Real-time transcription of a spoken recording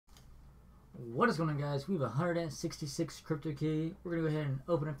What is going on, guys? We have 166 crypto key. We're gonna go ahead and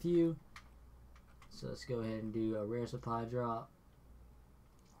open a few. So let's go ahead and do a rare supply drop.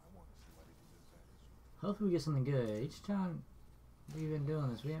 Hopefully we get something good. Each time we've been doing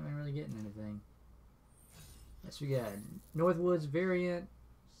this, we haven't been really getting anything. Next we got Northwoods variant,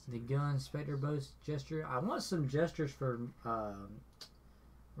 the gun, Spectre Boast gesture. I want some gestures for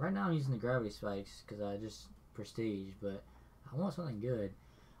right now I'm using the gravity spikes because I just prestige, but I want something good.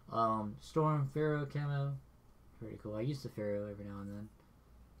 Storm Pharaoh camo, pretty cool. I use the Pharaoh every now and then.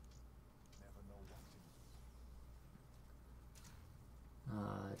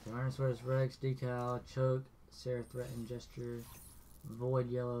 Tyrannosaurus Rex decal, choke, Sarah threaten gesture, void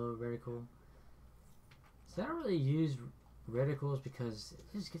yellow reticle. So I don't really use reticles because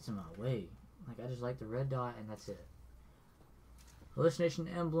it just gets in my way. Like, I just like the red dot and that's it. Hallucination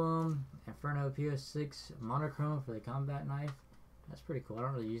emblem, Inferno PO6 monochrome for the combat knife. That's pretty cool. I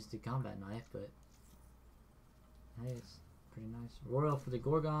don't really use the combat knife, but hey, it's pretty nice. Royal for the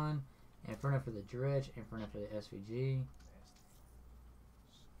Gorgon, Inferno for the Dredge, Inferno for the SVG.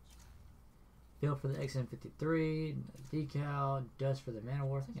 Field for the XM53, decal, Dust for the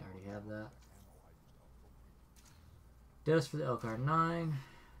Manowar. I think I already have that. Dust for the Elkhart 9,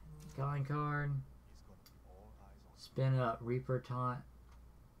 calling card. Spin up Reaper Taunt.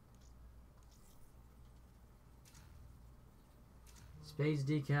 Spades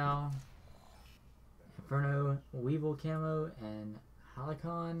decal, Inferno Weevil camo, and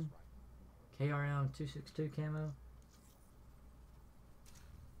Halicon KRM 262 camo.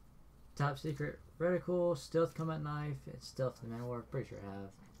 Top secret reticle, stealth combat knife, and stealth the Manowar. Pretty sure I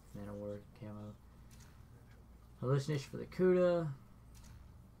have Manowar camo. Hallucination for the Cuda,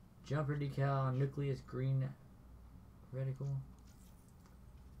 jumper decal, nucleus green reticle.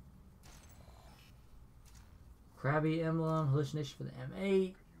 Krabby emblem, hallucination for the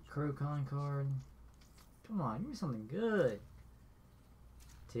M8, Crow calling card. Come on, give me something good.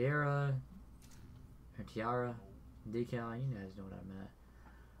 Tiara decal, you guys know what I meant.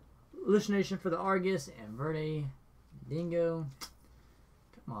 Hallucination for the Argus and Verde Dingo.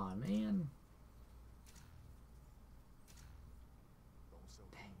 Come on, man.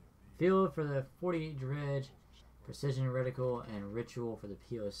 Field for the 48 Dredge, Precision Reticle, and Ritual for the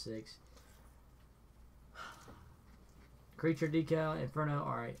PO6. Creature decal,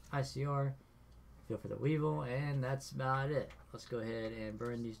 Inferno ICR, Field for the Weevil, and that's about it. Let's go ahead and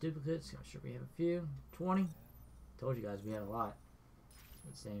burn these duplicates. I'm sure we have a few. 20. Told you guys we had a lot.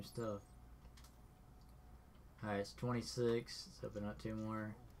 The same stuff. Alright, it's 26. Let's open up 2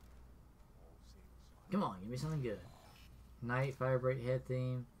 more. Come on, give me something good. Knight, Firebreak head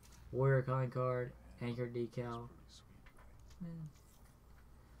theme, Warrior calling card, Anchor decal. Man.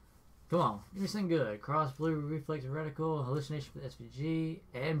 Come on, give me something good. Cross Blue Reflex Reticle, Hallucination for the SVG,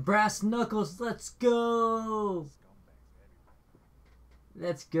 and Brass Knuckles. Let's go!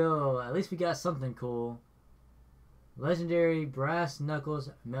 Let's go. At least we got something cool. Legendary Brass Knuckles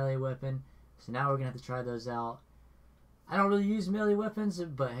melee weapon. So now we're gonna have to try those out. I don't really use melee weapons,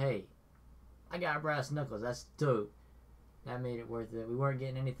 but hey, I got Brass Knuckles. That's dope. That made it worth it. We weren't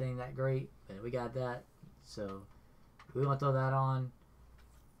getting anything that great, but we got that. So we want to throw that on,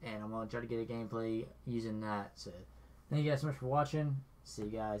 and I'm gonna try to get a gameplay using that. So thank you guys so much for watching. See you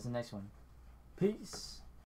guys in the next one. Peace.